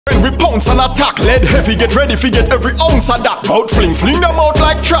we pounce and attack. Lead heavy, get ready for get every ounce of that. Mouth fling them out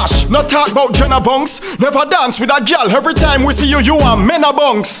like trash. Not talk about Genna bunks. Never dance with a girl. Every time we see you, you are men a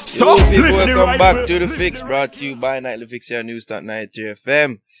bunks. So, welcome back to The Fix, brought to you by Nightly Fix here on News.93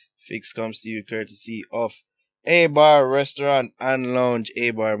 FM. Fix comes to you courtesy of A Bar Restaurant and Lounge.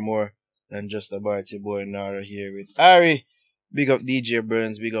 A Bar more than just a bar. It's your boy Nara here with Ari. Big up DJ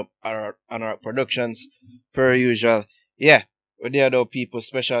Burns, big up our Productions, per usual. Yeah, we're there though, people,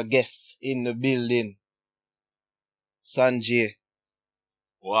 special guests in the building. Sanjay.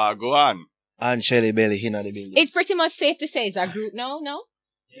 Wow, go on. And Shelly Belly in the building. It's pretty much safe to say it's a group now, no?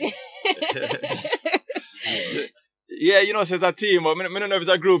 Yeah, you know, so it's a team, but I don't know if it's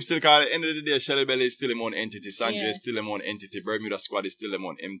a group still, because at the end of the day, Shelly Belly is still a own entity, Sanjay is still a own entity, Bermuda Squad is still a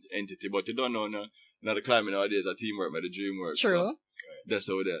own entity, but you don't know, now the climate nowadays is a teamwork, but the dream work. True. So that's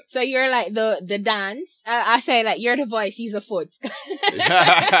over there. So you're like the dance. I say like you're the voice, he's the foot.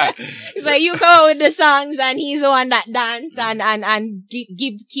 So you go with the songs and he's the one that dance and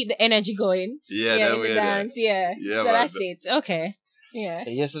keep the energy going. Yeah, in the dance. Yeah. Yeah, so that's it. Okay. Yeah.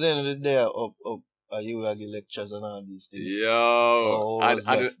 Yesterday of the day, up. You had the lectures and all these things. Yo,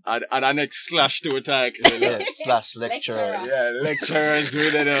 and our next slash to attack. Slash lecturers. Yeah, lecturers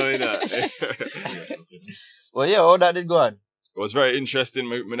with it. Well, yeah, how that did go on? It was very interesting.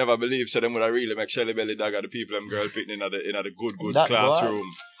 Me never believe so them would I really make Shelly Belly dagger the people them girl picking in the good that classroom.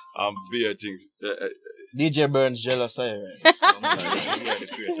 Beer things. DJ Burns jealous, right?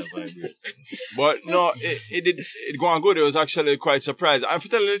 But no, it go on good. It was actually quite surprised. I'm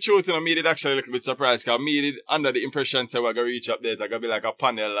telling you the truth, and I made it actually a little bit surprised, because I made it under the impression that we're gonna reach up there, it's gonna be like a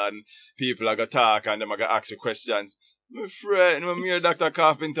panel and people are gonna talk and them are gonna ask you questions. My friend, when me hear Dr.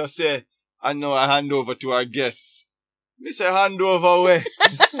 Carpenter say, I know I hand over to our guests. Me say hand over away.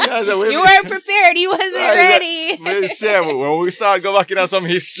 You weren't prepared. He wasn't ready. Me say, when we start go back into some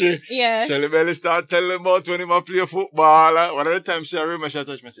history, yeah. Shelly Belly start telling about when he play football. One of the times she remember, she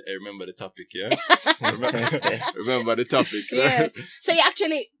touch me and say, hey, remember the topic, yeah? remember the topic. Yeah. So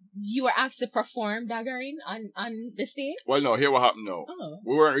you were asked to perform daggering on the stage? Well, no, here what happened now. Oh.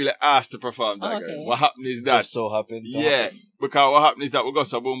 We weren't really asked to perform daggering. Okay. What happened is that. So happened. Yeah. Because what happened is that we got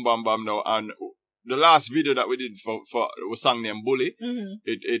some boom bam bam now, and the last video that we did for was song named Bully. Mm-hmm.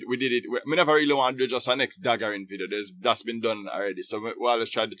 We did it. We never really want to do just our next daggering video. That's been done already. So we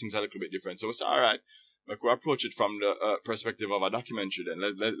always try to do things a little bit different. So we said, all right, like we approach it from the perspective of a documentary. Then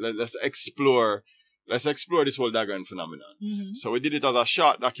let's explore this whole daggering phenomenon. Mm-hmm. So we did it as a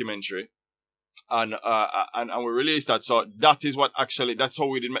short documentary. And we released that. So that is what that's how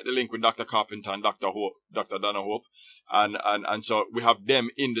we did make the link with Dr. Carpenter and Dr. Donna Hope. And so we have them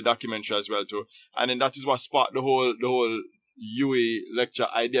in the documentary as well too. And then that is what sparked the whole UE lecture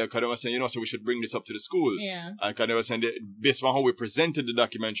idea. Because they were saying, so we should bring this up to the school. Yeah. And because they were saying, based on how we presented the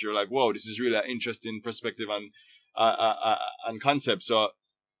documentary, we're like, wow, this is really an interesting perspective and concept. So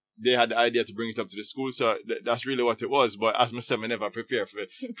they had the idea to bring it up to the school, so that's really what it was. But as I said, I never prepare for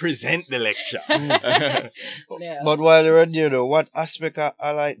present the lecture. Yeah. But while you're there, though, what aspect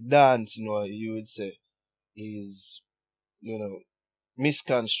I like dance, you would say, is,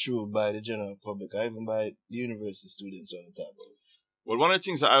 misconstrued by the general public, or even by university students all the time? Well, one of the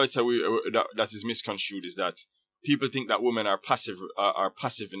things that I would say that is misconstrued is that people think that women are passive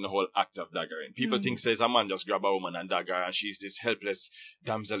in the whole act of daggering. People think says a man just grab a woman and dagger, and she's this helpless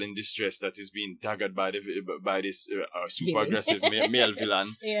damsel in distress that is being daggered by this super aggressive male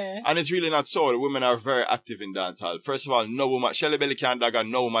villain. Yeah. And it's really not so. The women are very active in dancehall. First of all, no woman, Shelly Belly can't dagger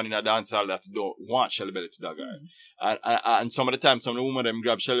no woman in a dancehall that don't want Shelly Belly to dagger. And some of the time, some of the women them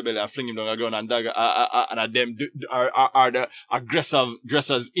grab Shelly Belly and fling him down the ground and dagger, and them are the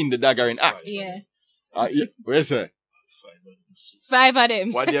aggressors in the daggering act. Yeah. Where's that? 5 of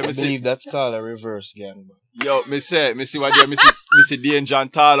them. What do you I believe that's called a reverse gang. Yo, me see what you me see Danger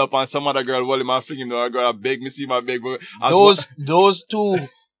and tall up and some other girl hold him and fling him down. I girl beg, me see my beg. Those two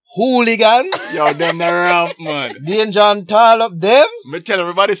hooligans. Yo, them the ramp, man. Danger and tall up them. Me tell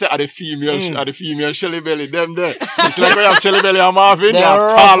everybody say, are the female Shelly Belly, them there. It's like we have Shelly Belly and Marvin, you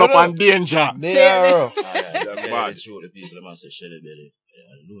have tall up and Danger. They are rough. Bad. Show the people them say Shelly Belly.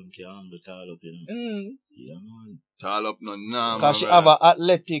 Alone can't handle tall up, Yeah, man. Tall up, no, because she have an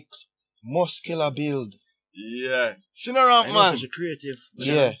athletic, muscular build. Yeah. She no ramp, man. She's creative.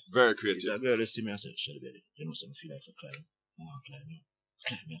 Yeah. Very creative. That girl, let's see me and say, Shelly Belly, some feel like for climb. I want to climb.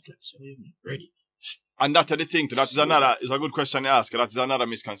 Climb. So, ready. And that's the thing. That is a good question to ask. That is another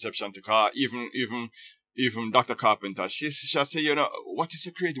misconception to car. Even even Dr. Carpenter, she say, you know, what is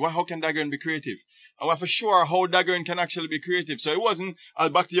a creative? How can daggering be creative? And we're for sure how daggering can actually be creative. So it wasn't,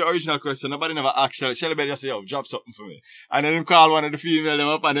 back to your original question, nobody never asked Shelly Belly just say, yo, drop something for me. And then him call one of the female them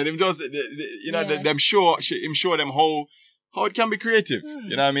up and then him just, you know, them show them how it can be creative.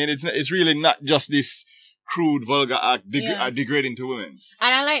 You know what I mean? It's really not just this crude, vulgar act degrading to women.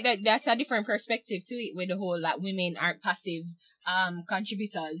 And I like that that's a different perspective to it with the whole that women aren't passive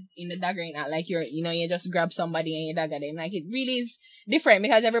contributors in the daggering act. Like you just grab somebody and you dagger them. Like it really is different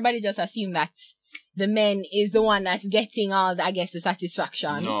because everybody just assume that the men is the one that's getting all the, I guess, the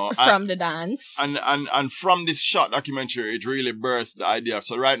satisfaction from the dance. And from this short documentary, it really birthed the idea.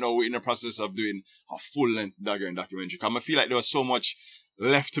 So right now we're in the process of doing a full-length daggering documentary. Because I feel like there was so much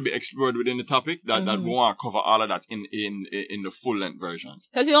left to be explored within the topic that we want to cover all of that in the full-length version.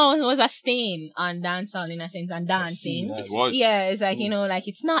 Because it always was a stain on dancehall in a sense, and dancing. It was. Yeah, it's like, like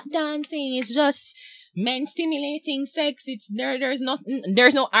it's not dancing, it's just men stimulating sex. There's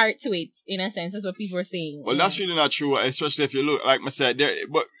no art to it, in a sense. That's what people are saying. Well, that's really not true, especially if you look, like I said,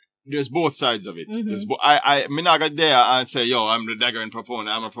 there's both sides of it. I'm not go there and say, yo, I'm the daggering proponent,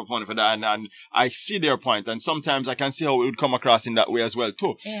 I'm a proponent for that, and I see their point, and sometimes I can see how it would come across in that way as well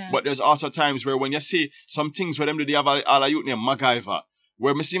too. Yeah. But there's also times where when you see some things where them do, they have all a youth named MacGyver,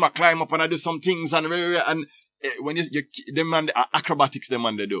 where me see my climb up and I do some things and when you them and the acrobatics them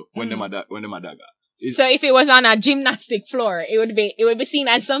and they do when them a dagger. So if it was on a gymnastic floor, it would be seen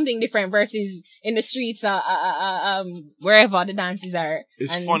as something different versus in the streets, wherever the dances are.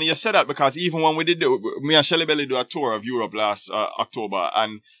 It's funny you said that because even when we did me and Shelly Belly do a tour of Europe last October,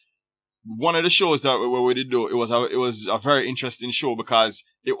 and one of the shows that we did do, it was a very interesting show because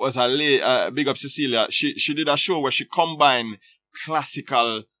it was big up Cecilia. She did a show where she combined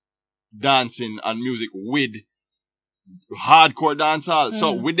classical dancing and music with hardcore dance hall.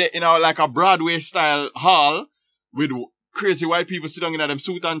 So with the, like a Broadway style hall with crazy white people sitting in them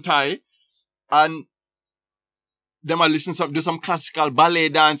suit and tie, and them a listen to do some classical ballet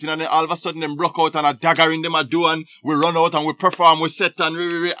dancing, and then all of a sudden them broke out and a daggering them a do, and we run out and we perform, we set and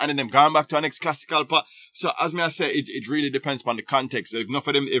then them going back to our next classical part. So as me I say, it really depends upon the context. If not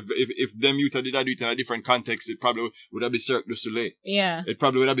for them, if them youth did that do it in a different context, it probably would have been Cirque du Soleil. Yeah. It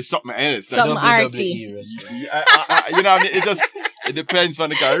probably would have been something else. Something arty. You know what I mean? It depends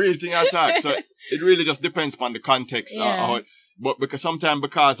on the real thing attack. So it really just depends upon the context. But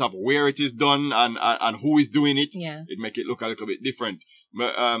because of where it is done and who is doing it, it make it look a little bit different.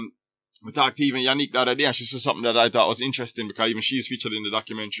 We talked to even Yannick the other day, and she said something that I thought was interesting because even she's featured in the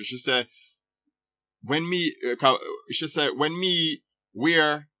documentary. She said, when me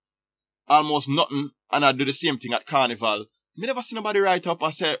wear almost nothing and I do the same thing at Carnival, me never see nobody write up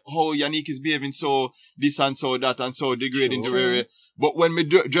and say, oh, Yannick is behaving so this and so that and so degrading to area. But when me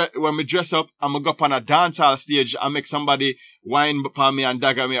dress up and me go up on a dancehall stage and make somebody whine upon me and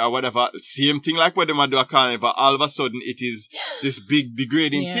dagger me or whatever, same thing like what them do at Carnival, all of a sudden it is this big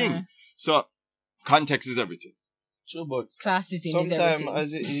degrading thing. So context is everything. True, but classism is everything.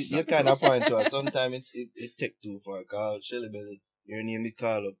 Sometimes you kind of point to it. Sometimes it take too far. Cause Shelly Belly, your name it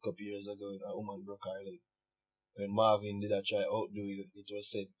called up a couple years ago, a woman broke her leg. When Marvin did a try outdo you, it was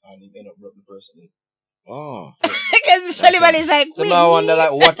said, and he ended up broke the person leg. Oh. Because Shelly Belly is like, so now I wonder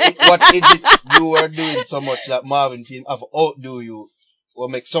like what is it you were doing so much that Marvin film have outdo you or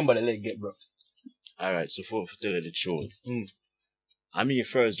make somebody leg get broke? Alright, so for tell you the truth. I mean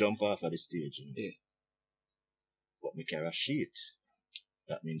first jump off of the stage. Yeah. But me carry a sheet.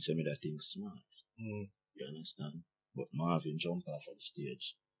 That means me that thing smart. You understand? But Marvin jump off of the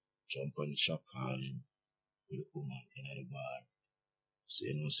stage. Jump on the shop calling with the woman in the bar. So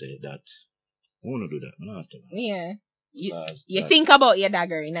you know say that. I wanna do that, man. Yeah. You think about your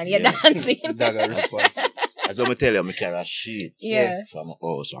daggering and your dancing. Dagger response. As I'm tell you, I carry a sheet from my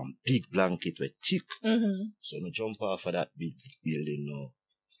house, and big blanket with thick. So I jump off of that big building now.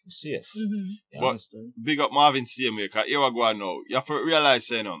 I'm safe. You understand? Big up Marvin same way, because here we go now. You have to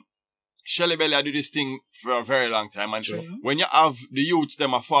realize, Shelly Belly I do this thing for a very long time. And when you have the youths,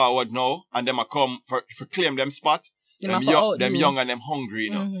 them are forward now, and them are come for claim them spot, them young and them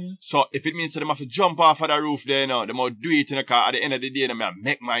hungry, So if it means that them have to jump off of the roof there, them will do it in the car. At the end of the day, them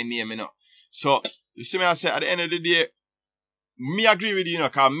make my name, So, you see me, I say, at the end of the day, me agree with you,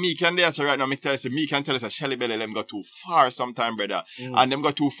 because me can there, so right now, me can tell us that Shelly Belly, them go too far sometime, brother. And them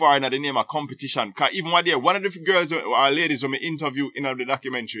go too far in the name of competition. Because even one day, one of the girls, or ladies, when we interview in the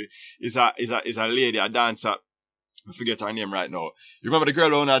documentary, is a lady, a dancer. I forget her name right now. You remember the girl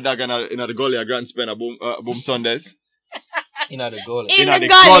who owned a dog in the gully, a Grand Spen, Boom Sundays? In the gully. In the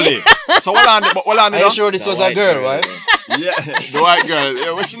gully. So what on Are you sure this was a girl, right? Yeah, the white girl.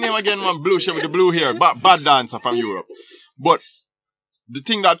 Yeah, what's your name again, man? Blue, she with the blue hair. Bad dancer from Europe. But the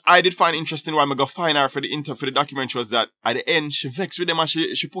thing that I did find interesting why I go find her for the documentary was that at the end, she vexed with them and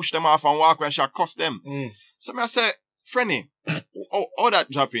she pushed them off and walk away and she cussed them. So I say, Frenny, all that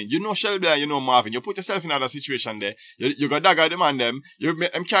dropping. You know Shelly Belly and you know Marvin. You put yourself in another situation there. You got dagger them and them. You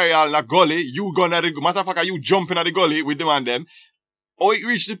make them carry all in a gully. You gonna the matter of fact, you jumping at the gully with them and them. Or it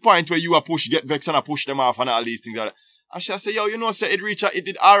reached the point where you are get vexed and I push them off and all these things. And she say, yo, you know, say it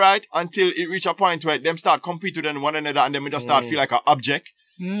did alright until it reach a point where them start compete with one another and then we just start feel like an object.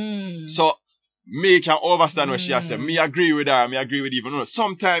 So me can understand what she has said. Me agree with her, me agree with even though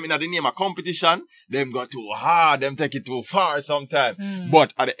sometimes in the name of competition, them go too hard, them take it too far sometimes.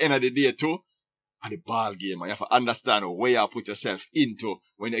 But at the end of the day too, at the ball game, you have to understand where you put yourself into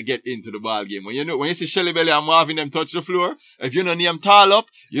when you get into the ball game. When you see Shelly Belly and Marvin them touch the floor, if you don't name Tall Up,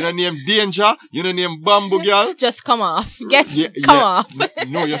 you don't name Danger, you don't name Bamboo Girl. Just come off. Come off.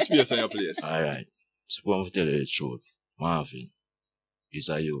 Know your space and your place. Alright. So to tell you the truth, Marvin is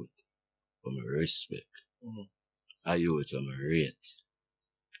a youth from respect. A youth from rate.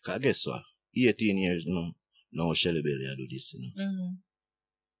 Cause guess what? 18 years now Shelly Belly I do this, you know.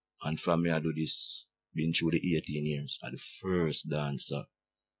 And from me, I do this, been through the 18 years, I'm the first dancer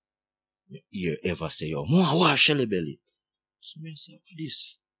you ever say, yo, man, watch Shelly Belly. So I say, what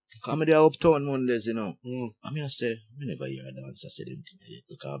this? Come there uptown Mondays, you know. And I say, I never hear a dancer say them things yet,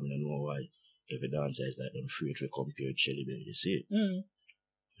 because I don't know why every dancer is like them afraid to compare with Shelly Belly, you see?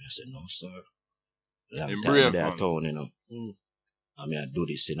 I say, no, sir. Long time there town, you know. I do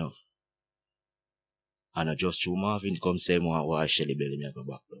this, you know. And I just through Marvin come say more why Shelly Belly me go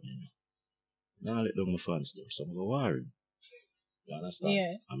back down, you know. Now let them my fans there, so I'm go worry. You understand?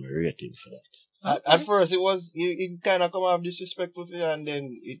 Yeah. I'm rating for that. Okay. At first it kind of come off disrespectful for you and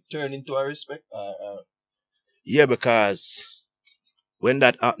then it turned into a respect. Yeah, because when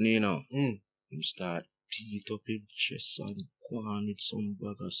that happened, you know, him start beat up in chest and go on with some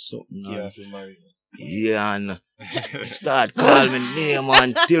bag or something. Yeah, and start calling me name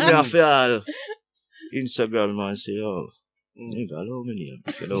and till me I feel Instagram man say, oh, nigga, allow me name.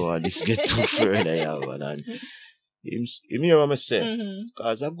 If you don't want this get too further, yeah, man. And him hear what I say.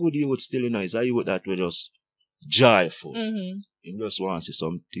 Because a good youth still, you know, is a youth that will just joyful. Him just want to see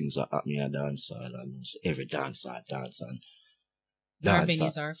some things that happen in a dance hall and every dancer dance and Marvin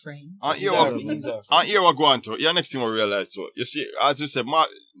is our friend. And here we go on to. Yeah, next thing we realize, so you see, as we said,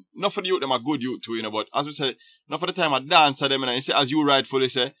 not for the youth, them are good youth too, you know, but as we said, not for the time a dancer, them, and you see, as you rightfully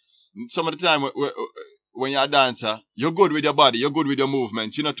say, some of the time when you're a dancer, you're good with your body, you're good with your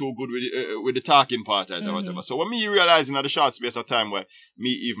movements, you're not too good with the talking part or whatever. So when me realizing at the short space of time where me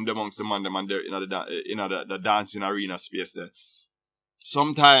even amongst the man, them and they're in the dancing arena space there,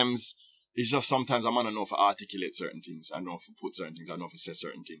 sometimes it's just sometimes a man don't know to articulate certain things, I know to put certain things, I know to say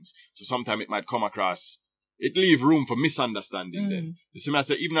certain things. So sometimes it might come across, it leave room for misunderstanding then. You see me, I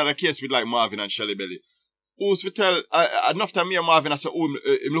say, even at a case with like Marvin and Shelly Belly, who's to tell, enough time me and Marvin, I say, him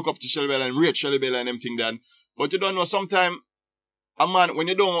look up to Shelly Belly and rate Shelly Belly and them thing then. But you don't know, sometimes, a man, when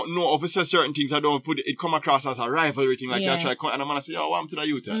you don't know of certain things, I don't put it come across as a rivalry thing, like you try, and a man I say, yo, what happened to the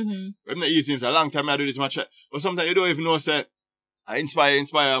youth? I'm not easy, it's a long time I do this much. But sometimes you don't even know, say, I inspire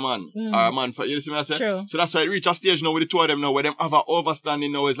a man, or a man, for, you see what I say? True. So that's why it reach a stage now with the two of them now, where them have an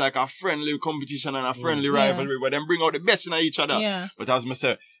overstanding now, it's like a friendly competition and a friendly rivalry, where them bring out the best in each other. Yeah. But as I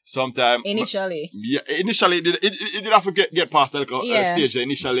say, sometimes initially it did have to get past that stage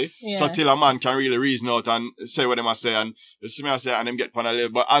initially. So till a man can really reason out and say what them I say, and you see me I say, and them get pan a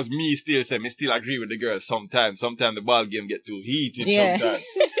little. But as me still say, me still agree with the girls sometimes. Sometimes the ball game get too heated.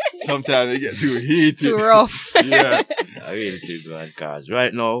 Sometimes they get too heated. Too rough. Yeah. I really think, man, because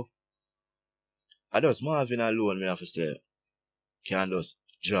right now, I just Marvin alone, me have to say, can just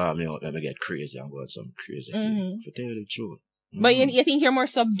draw me out, let me get crazy and go on some crazy thing. To tell you the truth. But you think you're more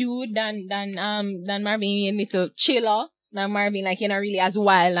subdued than Marvin? You're a little chiller than Marvin, like you're not really as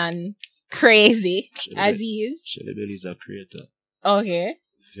wild and crazy as he is. Shelly Belly is a creator. Okay.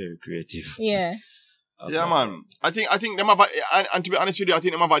 Very creative. Yeah. Yeah, man. I think them have and to be honest with you, I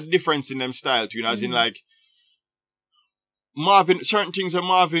think them have a difference in them style too, you know, as in like Marvin, certain things that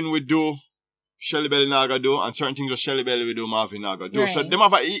Marvin would do, Shelly Belly Naga do, and certain things that Shelly Belly would do, Marvin Naga do. Right. So them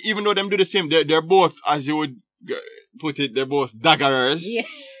have even though them do the same, they're both, as you would put it, they're both daggerers. Yeah.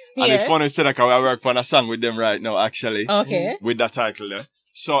 And it's funny to say that I work on a song with them right now, actually. Okay. With that title there.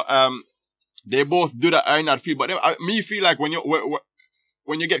 So they both do that in that field, but me feel like when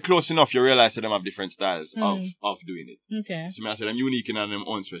when you get close enough, you realize that them have different styles of doing it. Okay. So I say them unique in them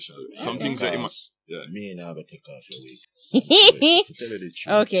own special way. Some things that yeah. Me and I go take off your wig. Okay. To tell you the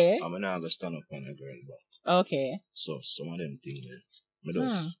truth, Okay. I'm not gonna stand up on a girl back. Okay. So some of them things me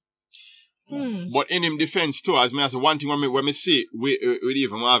just. But in him defense too, as me as one thing when me see with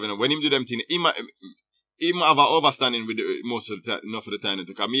even Marvin, when him do them thing, he might have an overstanding with most of the time, enough of the time.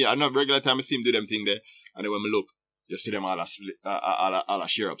 Because me, I know regular time I see him do them thing there, and then when me look, you see them all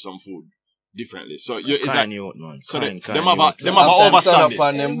share up some food differently. So you it's like out, man. so them have them overstanding.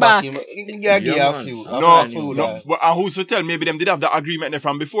 No. But and who's to tell? Maybe them did have the agreement there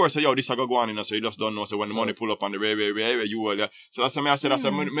from before. So yo, this I go on, you know. So you just don't know. So when the money pull up on the way, you will. So that's what I said. That's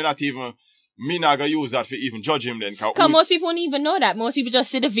me not even. Me not gonna use that for even judge him then. Because most people don't even know that. Most people just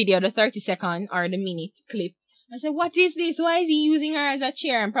see the video, the 30-second or the minute clip. I say, what is this? Why is he using her as a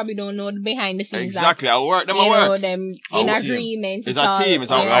chair? And probably don't know the behind the scenes. Exactly. I work. Them you work. know, them in agreement. It's a team. It's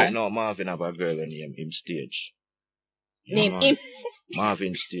all right right. now, Marvin have a girl named him Stage. Name him.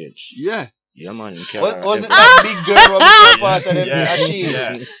 Marvin Stage. Yeah. Yeah, man. Was it that big girl was part of them?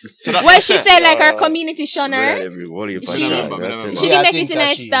 Yeah. So that, well, she said like her community shunner. She didn't make it in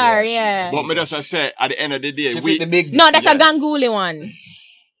a star, yeah. But me just say, at the end of the day, no, that's a Ganguly one.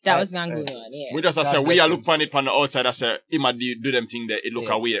 That was Ganguly one, yeah. We just say, we are look on it from the outside, I say, he might do them thing there, it look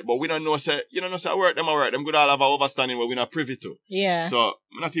away. But we don't know, say, you don't know, say, I work. Them good all have an overstanding where we're not privy to. Yeah. So,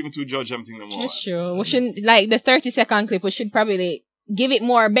 we're not even to judge them thing no more. That's true. We shouldn't, like, the 30-second clip, we should probably give it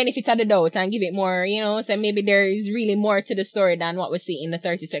more benefit of the doubt and give it more, you know, so maybe there is really more to the story than what we see in the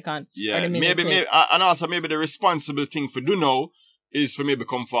 30-second. Yeah, maybe, and also maybe the responsible thing for do now is for maybe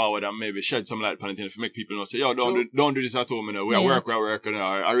come forward and maybe shed some light on it to make people know, say, yo, don't do this at home, you know, we work, you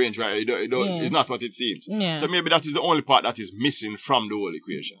know, arrange right, it's not what it seems. Yeah. So maybe that is the only part that is missing from the whole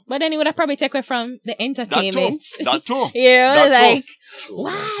equation. But then it would have probably taken away from the entertainment. That too. You know, that like, too.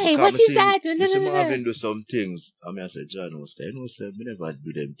 Why? What is that? You see Marvin do some things. I mean, I said, John was there. You know, say, we never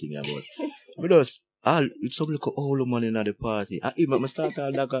do them thing about. Because it's some look all the money in the party. I even start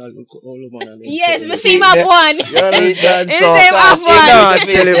all that all the money. Yes, we see him have one. You understand? You see him have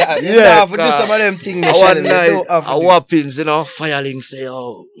one. Yeah, but do some of them things. One night, a whoppings, you know, Firelink say,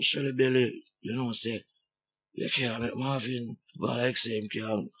 oh, Shelly Belly, you know, say, you can't make Marvin, but like same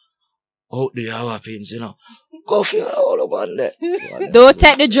can out the whoppings, you know. Go feel all about that. Don't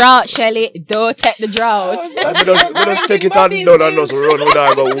take the drought, Shelly. Don't take the drought. We just take it on down and just run with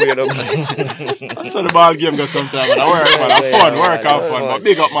our go weird up. I saw the ball game go sometime and I work, man. Have fun, but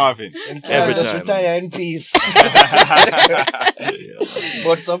big up Marvin. Every time. Just retire in peace.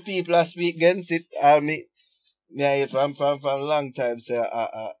 But some people are speak against it. I mean, from a long time, say,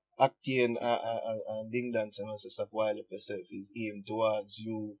 acting and ding dance and also stop while up yourself is aimed towards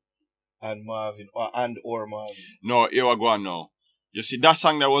you and Marvin or Marvin. No, here we go on now. You see, that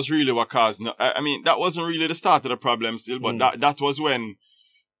song that was really what caused. No, I mean, that wasn't really the start of the problem still, but that was when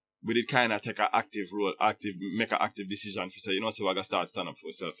we did kind of take an active role, make an active decision for say, you know, so we're gonna start stand up for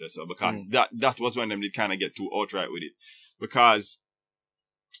yourself, so because that was when them did kind of get too outright with it, because,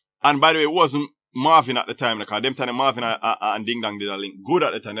 and by the way, it wasn't Marvin at the time, because them time Marvin and Ding Dong did a link good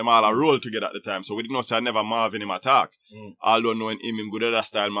at the time. Them all a roll together at the time. So we didn't know say never Marvin him attack. Although knowing him good at that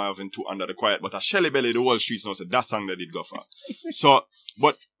style Marvin too under the quiet. But a Shelly Belly, the whole streets know said that song that did go for. So,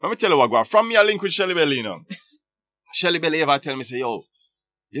 but let me tell you what go on. From me a link with Shelly Belly, you know. Shelly Belly ever tell me say, yo,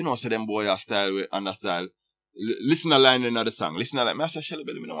 you know, say them boy a style with under style. Listen a line in the song. Listen a line. I say, Shelly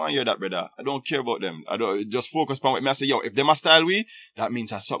Belly, I don't want to hear that, brother. I don't care about them. I don't just focus on what I say, yo, if them a style we, that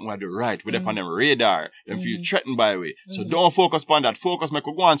means that's something we do right. We're on them radar. Them feel threatened by we. So don't focus on that. Focus, make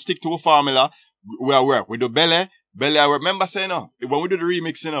we go and stick to a formula where we work. We do belly, I remember saying, no, when we do the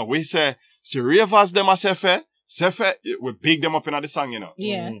remix, you know, we say, see, ravers them a Sefe, we big them up in the song, you know.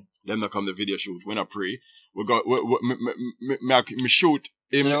 Yeah. Then come the video shoot. We not pre. We go, me shoot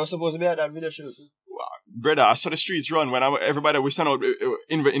him. So they were supposed to be at that video shoot? Brother, I saw the streets run when we sent out,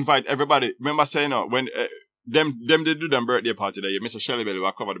 invite everybody. Remember saying, when them they do them birthday party there, Mr. Shelly Belly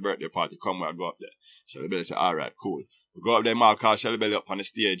will cover the birthday party. Come, we'll go up there. Shelly Belly said, all right, cool. We go up there, Mal call Shelly Belly up on the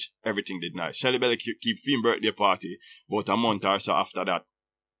stage. Everything did nice. Shelly Belly keep film birthday party about a month or so after that,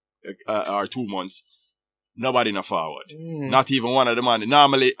 or 2 months. Nobody not forward. Not even one of the man.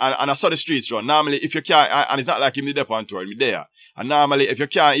 Normally, and I saw the streets run. Normally, if you can't, and it's not like him the on tour, me there. And normally, if you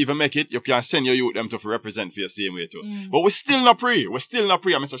can't even make it, you can send your youth them to represent for your same way too. But we're still not pre. And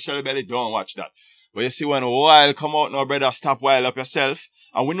Mr. Shelly Belly, don't watch that. But you see, when Wild come out now, brother, stop Wild up yourself.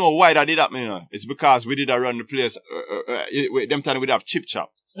 And we know why that did that, you know. It's because we did run the place. Them time we'd have Chip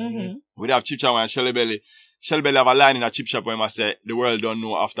Chop. We'd have Chip Chop and Shelly Belly have a line in a chip shop where I say, the world don't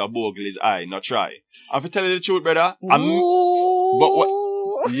know after bogle is I, not try. And to tell you the truth, brother,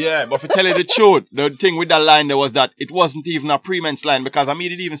 Yeah, but for tell you the truth, the thing with that line there was that it wasn't even a pre-mens line because I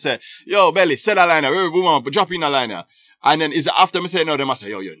didn't even say, yo, Belly, say that line, drop in a line. And then is after me say no, they must say,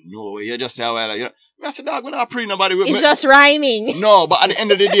 yo, no, you just say, well, you know. I said, dog, we're not pre nobody. It's just rhyming. No, but at the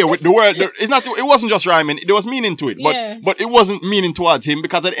end of the day, with the word, it wasn't just rhyming. There was meaning to it. But it wasn't meaning towards him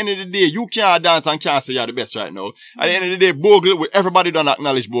because at the end of the day, you can't dance and can't say you're the best right now. At the end of the day, Bogle, everybody don't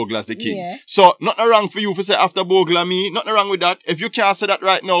acknowledge Bogle as the king. Yeah. So, nothing wrong for you to say after Bogle and me. Nothing wrong with that. If you can't say that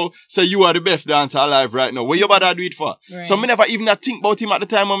right now, say you are the best dancer alive right now. What you bother do it for? Right. So, me never even think about him at the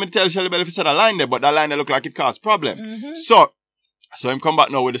time when I tell Shelly Belly if he said a line there, but that line there look like it caused problem. Mm-hmm. So him come back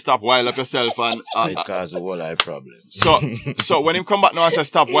now with the stop wild up yourself and it cause a whole lot of problems. So when him come back now and say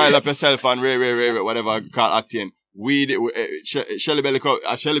stop wild up yourself and whatever call acting, Shelly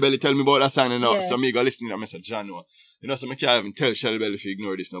Belly tell me about that song and so me go listen to that. I said, John, you know, so I can't even tell Shelly Belly if you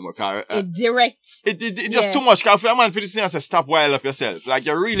ignore this no more. It direct. It just too much. Cause for a man for this thing and say stop wild up yourself. Like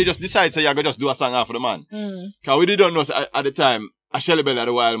you really just decide say you're gonna just do a song after the man. Cause we didn't know at the time. A Shelly Belly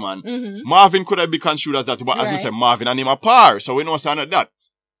the wild man. Mm-hmm. Marvin could have been construed as that, but as we said, Marvin and him a par, so we know something like that.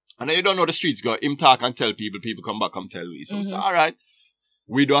 And then you don't know the streets go, him talk and tell people come back, come tell me. So we say, all right,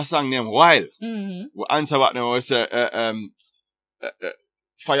 we do a song named Wild. Mm-hmm. We answer back now, we say,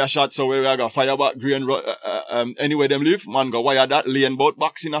 fire shot, so where we go, fire back, green, anywhere them live, man go wire that, laying both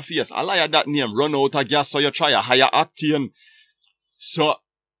box in a face. I lie that name, run out of gas, so you try a higher acting. So,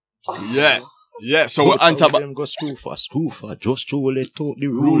 yeah. Yeah, so we answer back. Them go school for, just to let out the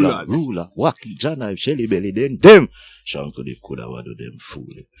ruler, wacky Genna, Shelly Belly, then them. Sean could have do them fool.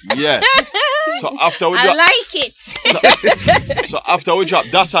 Yeah. So after we I like it. So after we drop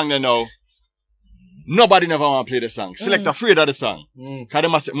that song then now, nobody never want to play the song. Select afraid of the song. Cause they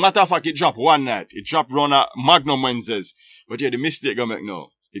must, matter of fact, it dropped one night. It dropped around Magnum Wednesdays. But yeah, the mistake gonna make now.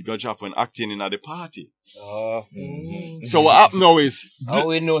 It got dropped when acting in at the party. So what happened now is... How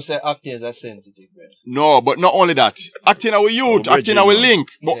we know say acting is a sensitive, man? No, but not only that. Acting our youth, acting our link.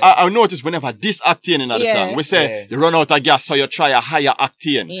 But I notice whenever this acting in the song, we say you run out of gas, so you try a higher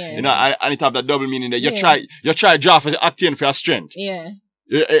acting. Yeah. You know, and it have that double meaning there. You try draft for acting for your strength. Yeah.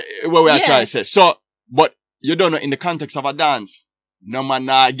 What we are trying to say. So, but you don't know in the context of a dance. No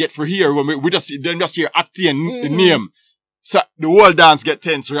man get for here when we just hear acting name. So the whole dance get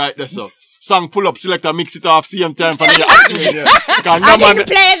tense right there. So song pull up, select and mix it off, same time for the acting. I didn't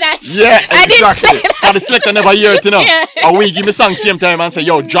play that. Yeah, exactly. Cause the selector never hear it, you know. And we give me song same time and say,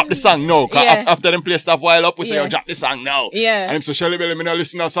 yo, drop the song now. Cause after them play stuff while up, we say, yo, drop the song now. Yeah. And him say, Shelly Belly, me not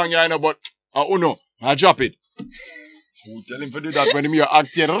listen to a song, you know, but no, I drop it. We tell him to do that when him hear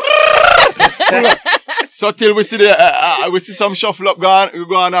acting. So till we see some shuffle up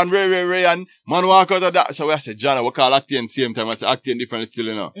going on, Ray, and man walk out of that. So we said, Genna, we call acting same time. I said, acting different still,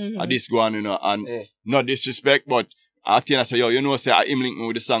 you know. And this go on, you know, and not disrespect, but acting, I say, yo, you know, say, him link me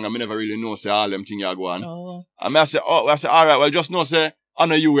with the song, and I never really know, say, all them things you go on. And I say, all right, well, just know, say, I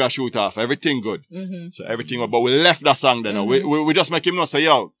know you will shoot off. Everything good. So everything, but we left that song then. We just make him know, say,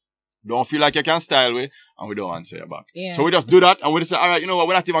 yo, don't feel like you can style we, and we don't answer you back. Yeah. So we just do that, and we just say, all right, you know what,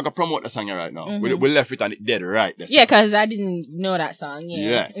 we're not even going to promote the song right now. We left it and it dead right. Yeah, because I didn't know that song.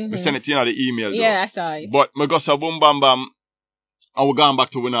 Yeah. We sent it in the email. Yeah, I saw it. But we got some boom bam bam, and we're going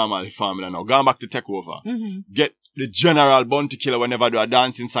back to we normal family now. Going back to Takeover. Get the general Bounty Killer whenever do a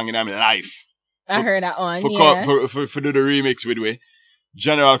dancing song in my life. I heard that one. For do the remix with we.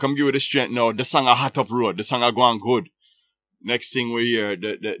 General come give you the strength now. The song a hot up road. The song a going good. Next thing we hear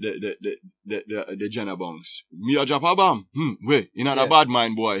the Genna bongs. Me a drop a bomb. Wait, you know the bad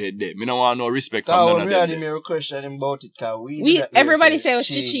mind boy head there. Me no want no respect from none of them. We had a question about it because everybody say it was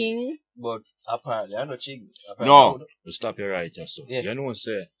chiching. But apparently I know ching. No. Stop your right here, so. Yes. You know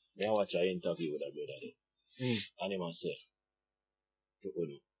say, I watch an interview with a brother there. And he must say,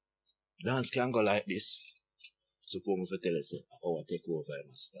 dance can go like this. Suppose me tell you say, our Takeover in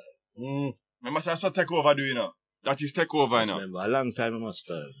my style. Remember say I saw Takeover do you know? That is Takeover now. Remember, a long time in my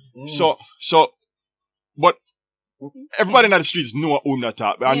style. So, but everybody in the streets know who not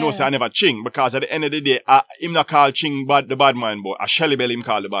talk. But I know say I never ching because at the end of the day, him not call ching the bad mind boy. A Shelly Belly him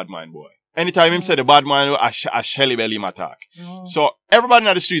call the bad mind boy. Anytime him say the bad mind boy, a Shelly Belly him attack. So everybody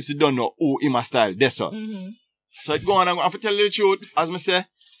in the streets don't know who him a style. That's all. So it go on. I'm going to tell you the truth. As I say,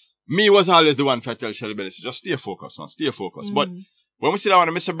 me was always the one to tell Shelly Belly. So just stay focused, man. Stay focused. But when we sit down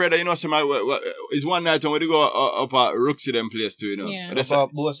and Mr. Brother, you know, it's one night when we go up at Rooksy them place too, you know. Yeah.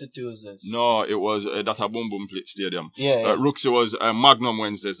 Up Bossy Tuesdays. No, it was that a Boom Boom Stadium. Yeah. Rooksy was Magnum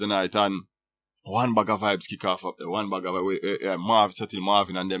Wednesdays the night, and one bag of vibes kick off up there. One bag of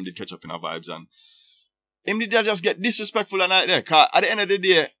Marvin and them did catch up in our vibes, and him did just get disrespectful the night there. Cause at the end of the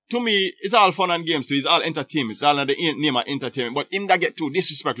day, to me, it's all fun and games. So it's all entertainment. It's all in the name of entertainment. But him that get too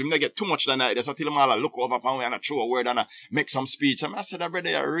disrespectful, him that get too much that night. That's what tell him all look over upon me and throw a word and make some speech. I said, that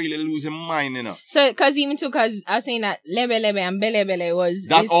brother, you're really losing mind, you know. So, because I was saying that lebe and bele was...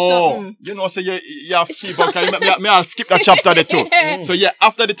 That, you know, so you have people, me I'll skip that chapter there too. So yeah,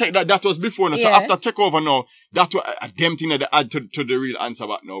 after the tech, that was before now. So after takeover now, that was a damn thing that they add to the real answer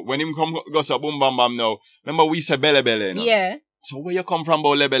back now. When him come, go so boom bam bam now, remember we say bele, you know? Yeah. So where you come from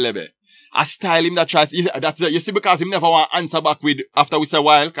about lebe? I style him that tries, you see, because him never want to answer back with, after we say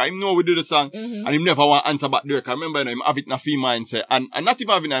while, because him know we do the song, and him never want to answer back there, because remember, you know, him have it in a female mindset, and not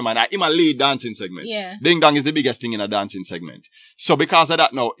even having a man, him a lead dancing segment. Yeah. Ding dong is the biggest thing in a dancing segment. So because of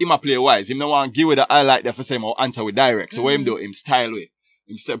that now, him a play wise, him no want to give with the highlight there for say or answer with direct. So what him do, him style with.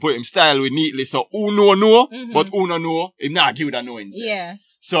 Put him style with neatly, so who know, but who no know, him not give that no instead. Yeah.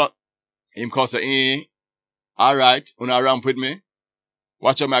 So, him cause say, alright, una ramp with me.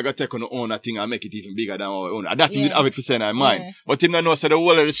 Watch out, I got to take on the own thing and make it even bigger than our own. And that him did have it for saying in mind. Yeah. But him don't know, say the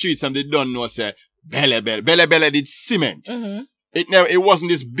whole of the streets and they don't know, say, Bele did cement. It wasn't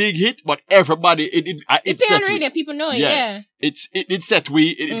this big hit, but everybody, it set on radio, people know it, yeah. It set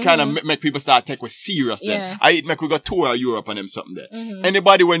it kind of make people start take it serious then. It make we go tour Europe and them something there.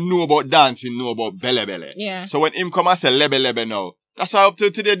 Anybody when know about dancing, know about Bele. Yeah. So when him come and say lebe now, that's why up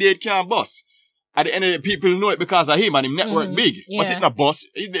to today it can't bust. At the end of the people know it because of him and him network big. But it's not boss.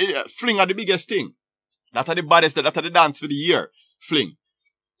 Fling are the biggest thing. That's the baddest, that's the dance for the year. Fling.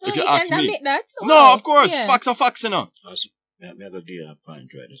 If you ask me. That, no, of course. Yeah. Facts are facts, you know. I'm going to give you a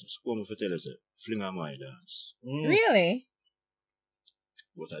point right there. So come for tell us fling are my dance. Really?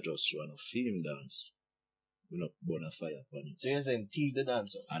 But I just trying to film dance. We not burn a fire upon it. So you're saying tease the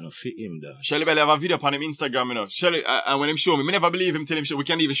dancer? I don't fit him dance. Shelly Belly have a video upon him Instagram, you know. Shelly, and when him show me, I never believe him till him show. We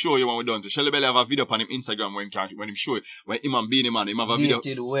can't even show you when we're done. So Shelly Belly have a video upon him Instagram when him show it. When him and Beanie Man, him have a video.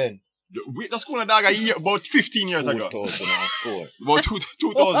 Dated when? That's cool, dog. About 15 years ago. 2004. About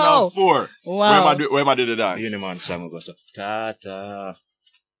 2004. Wow. Where am I did the dance? Beanie Man sang goes so ta-ta,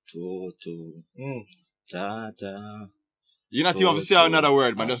 ta-ta. You're not even say another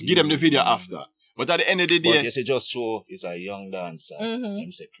word, man. Just give them the video after. But at the end of the day... But you say just show it's a young dancer. Him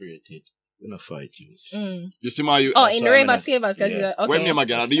say created. We not fight you. You see my... in the Ravers Cavers, because okay. When name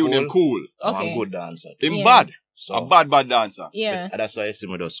again? Are the union cool? Okay. One good dancer. Him bad. So, a bad dancer. Yeah. But that's why I see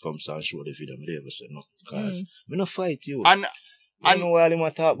me just come and show the video. I never say nothing. Because we not fight you. And know why I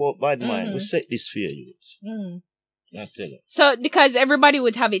talk about bad mind. We set this for you. I tell you. So, because everybody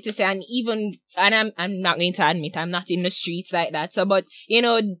would have it to say, and I'm not going to admit, I'm not in the streets like that. So, but, you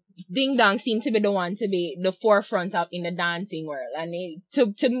know, Ding Dong seemed to be the one to be the forefront of in the dancing world. And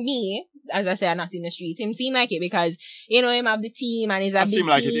to me, as I say, I'm not in the streets, him seem like it because, you know, him have the team and he's a big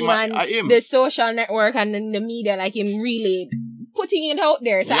like team it, and the social network and the media, like him really putting it out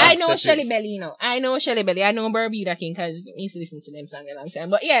there. So I know Shelly Belly, you know. I know Shelly Belly. I know Bermuda King because I used to listen to them song a long time.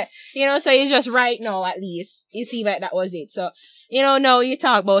 But yeah, you know, so it's just right now at least. You see like that was it. So, you know, now you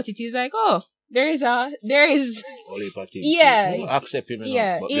talk about it, he's like, oh, there is yeah. Accept him.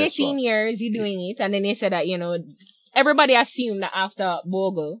 Yeah. 18 years you doing it. And then they said that, you know, everybody assumed that after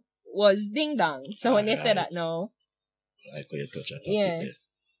Bogle was Ding Dong. So when they said that, no. Like when you touch that. Yeah.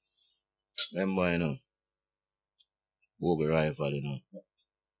 Remember, you know, Bogle rival, you know,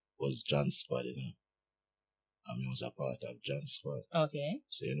 was John's squad, you know. And I was a part of John's squad. Okay.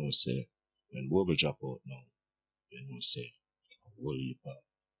 So, you know, say, when Bogle drop out now, you know, say, whole heap of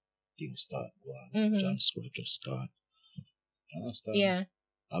things start going. John's squad just start. You understand? Yeah.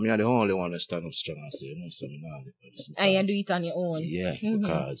 I mean, I'm the only one that stand up strong and say, you know, so we know this. And you do it on your own. Yeah,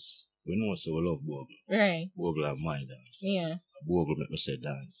 because we know so we love Bogle. Right. Bogle have my dance. Yeah. Bogle make me say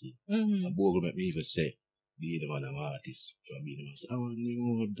dancing. Bogle make me even say, be the man I'm artist. So be the man say, I want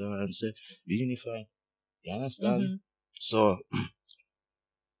you to dance, be unified. You understand? So,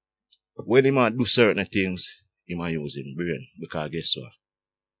 when he might do certain things, he might use his brain. Because guess what?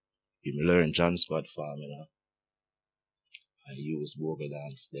 He learn John Squad formula. I use Bogle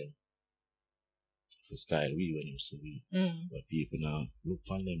dance then. For style we when him see we. But people now look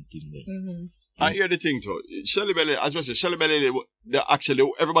on them thing there. I hear the thing too. Shelly Belly, as well as Shelly Belly,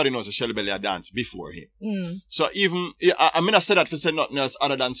 actually everybody knows that Shelly Belly had danced before him. So even I mean I say that for say nothing else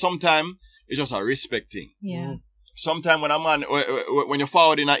other than sometime it's just a respect thing. Yeah. Sometime when a man when you're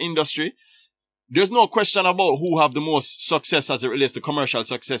forward in an industry, there's no question about who have the most success as it relates to commercial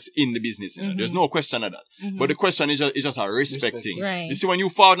success in the business. You know? There's no question of that. But the question is just a respect thing. Right. You see, when you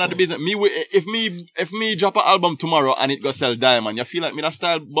forward in the business, if me drop an album tomorrow and it go sell diamond, you feel like me that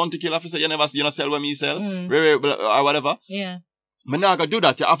style bounty killer officer, you not sell what me sell, or whatever. Yeah. I'm not gonna do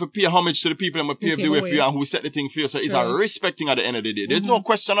that. You have to pay homage to the people that pave the way for you and who set the thing for you. So it's a True. respecting at the end of the day. There's no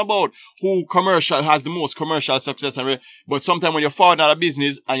question about who commercial has the most commercial success. But sometimes when you're falling out of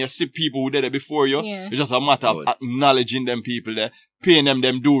business and you see people who did it before you, it's just a matter of acknowledging them people there, paying them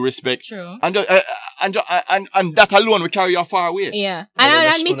due respect. True. And that alone will carry you far away. Yeah. And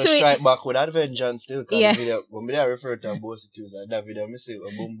I admit to strike it. back with that vengeance still. Yeah. When I refer to both situations, that video, I say,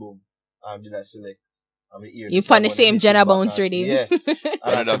 boom, boom. Did I select? You put the same Genna bounce ready. Yeah.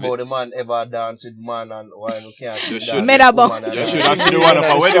 And that's about the man ever dance with man and why you can't You dance should. with Meta woman bounce. and You all should that. have seen the one of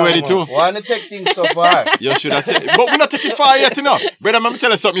a wedding too. Why not take things so far? You should have taken, but we're not taking far yet, you know. Brother, let me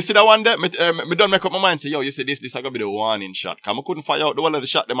tell you something. You see that one there? Me don't make up my mind. Say, yo, you see this is gonna be the warning shot. Cause I couldn't fire out the one of the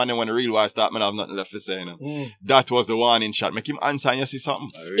shot them and then when the real war start, man, I have nothing left to say, you know. That was the warning shot. Make him answer and you see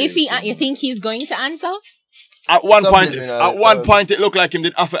something. If you think he's going to answer? At one Something, point, it looked like him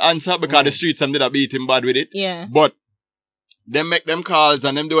did have to answer because the streets them did have beat him bad with it. Yeah. But them make them calls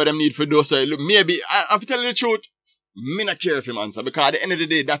and them do what them need for do. So look, maybe I'm telling you the truth. Me not care if him answer because at the end of the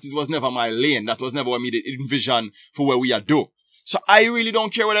day, was never my lane. That was never what me did envision for where we are do. So I really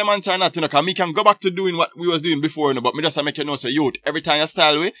don't care what them answer or not, you know, because me can go back to doing what we was doing before, you know, but me just make you know, so youth, every time you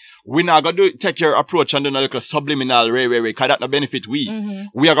style we not gonna take your approach and do a little subliminal way, because that no benefit we.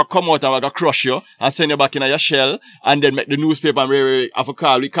 We are gonna come out and we are gonna crush you and send you back in your shell and then make the newspaper and have a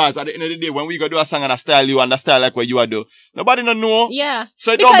call because at the end of the day, when we go do a song and a style you and a style like what you are do, nobody no know. Yeah.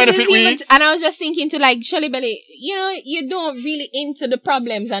 So it don't benefit we. And I was just thinking to like Shelly Belly, you know, you don't really into the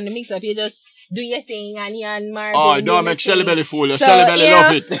problems and the mix up, you just do your thing and you and Marvin. Oh, don't make Shelly Belly fool you. So, Shelly Belly yeah.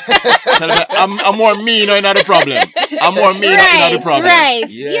 love it. Shelly Belly, I'm more me, no, not the problem. I'm more me, not the problem. Right.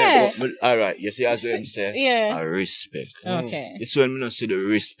 Yeah. Yeah. But alright, you see as when say Yeah. I respect. Okay. It's when me not see the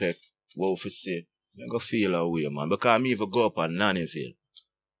respect, what we say, I go feel away, man. Because me even go up on Nannyville.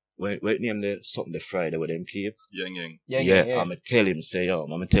 When name the something the Friday with them keep. Yang. Yeah. I'ma tell him, say, yo,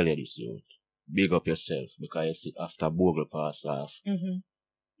 I'ma tell you this, yo. Big up yourself. Because you see after Bogle pass off,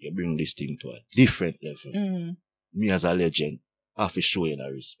 you bring this thing to a different level. Me as a legend, I have to show you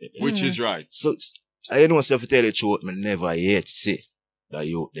that respect. Which is right. So, I know myself to tell you the truth, I never yet say that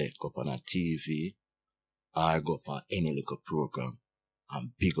you there go up on a TV or go up on any little program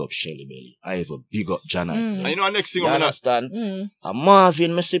and big up Shelly Belly. I have a big up Genna. And you know the next thing You I'm gonna understand? And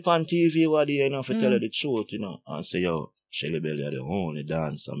Marvin, me sit on TV what do you know to tell you the truth, you know, and say, yo, Shelly Belly are the only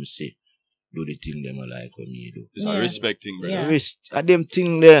dancer, me say, do the thing them I like when me do. It's a respecting, brother. Yeah. And them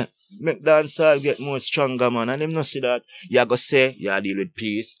thing there make dancer get more stronger, man. And them not see that you go say you deal with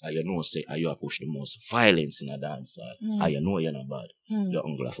peace, and you know say you push the most violence in a dancer, and you know you're not bad. You're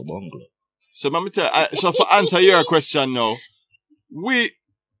hungry for bungalow. So let me tell you, so for answer your question now,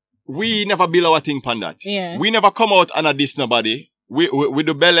 we never build our thing pan that. Yeah. We never come out and diss nobody. We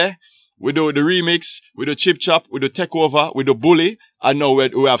do belly, we do the remix, we do chip chop, we do take over, we do bully, and now we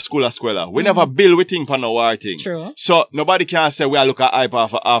have School of Squella. We never build we think pan our thing. True. So nobody can say we are look at hype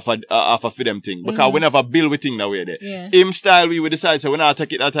off of them thing. Because we never build we think that way there. Yeah. Him style we decide say we not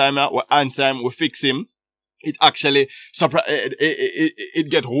take it that time, we answer him, we fix him. It actually, it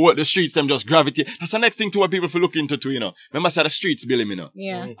get whole, the streets, them just gravity. That's the next thing to what people feel look into too, you know. Remember I said the streets bill him, you know.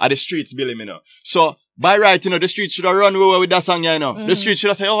 Yeah. The streets bill him, you know. So, by right, you know, the streets should have run away with that song, you know. The streets should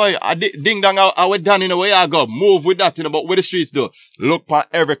have said, oh, ding dong, I went down, you know, where I go. Move with that, you know, but what the streets do. Look at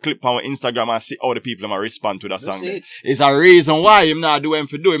every clip on Instagram and see how the people might respond to that song. It's a reason why him not do him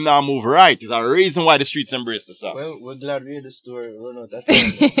for do, him not move right. It's a reason why the streets embrace the song. Well, we're glad we hear the story. Run out that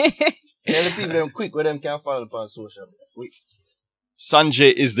time. Tell the people them quick where them can follow upon social media. Quick.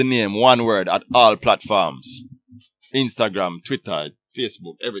 Sanjay is the name, one word, at all platforms. Instagram, Twitter,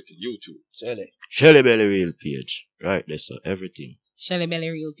 Facebook, everything, YouTube. Shelly Belly real page. Right there, so everything. Shelly Belly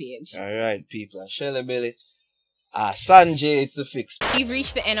real page. Alright, people. Shelly Belly. Sanjay, it's a fix. We've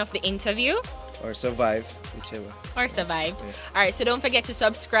reached the end of the interview. Or survive, whichever. Or survived. Yeah. Alright, so don't forget to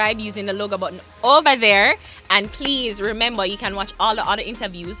subscribe using the logo button over there. And please remember you can watch all the other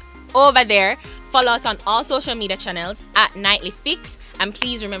interviews over there. Follow us on all social media channels at Nightly Fix. And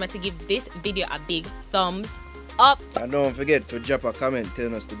please remember to give this video a big thumbs up. And don't forget to drop a comment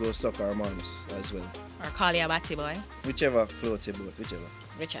telling us to go suck our moms as well. Or call you a batty boy. Whichever floats your boat, whichever.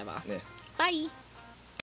 Whichever. Yeah. Bye.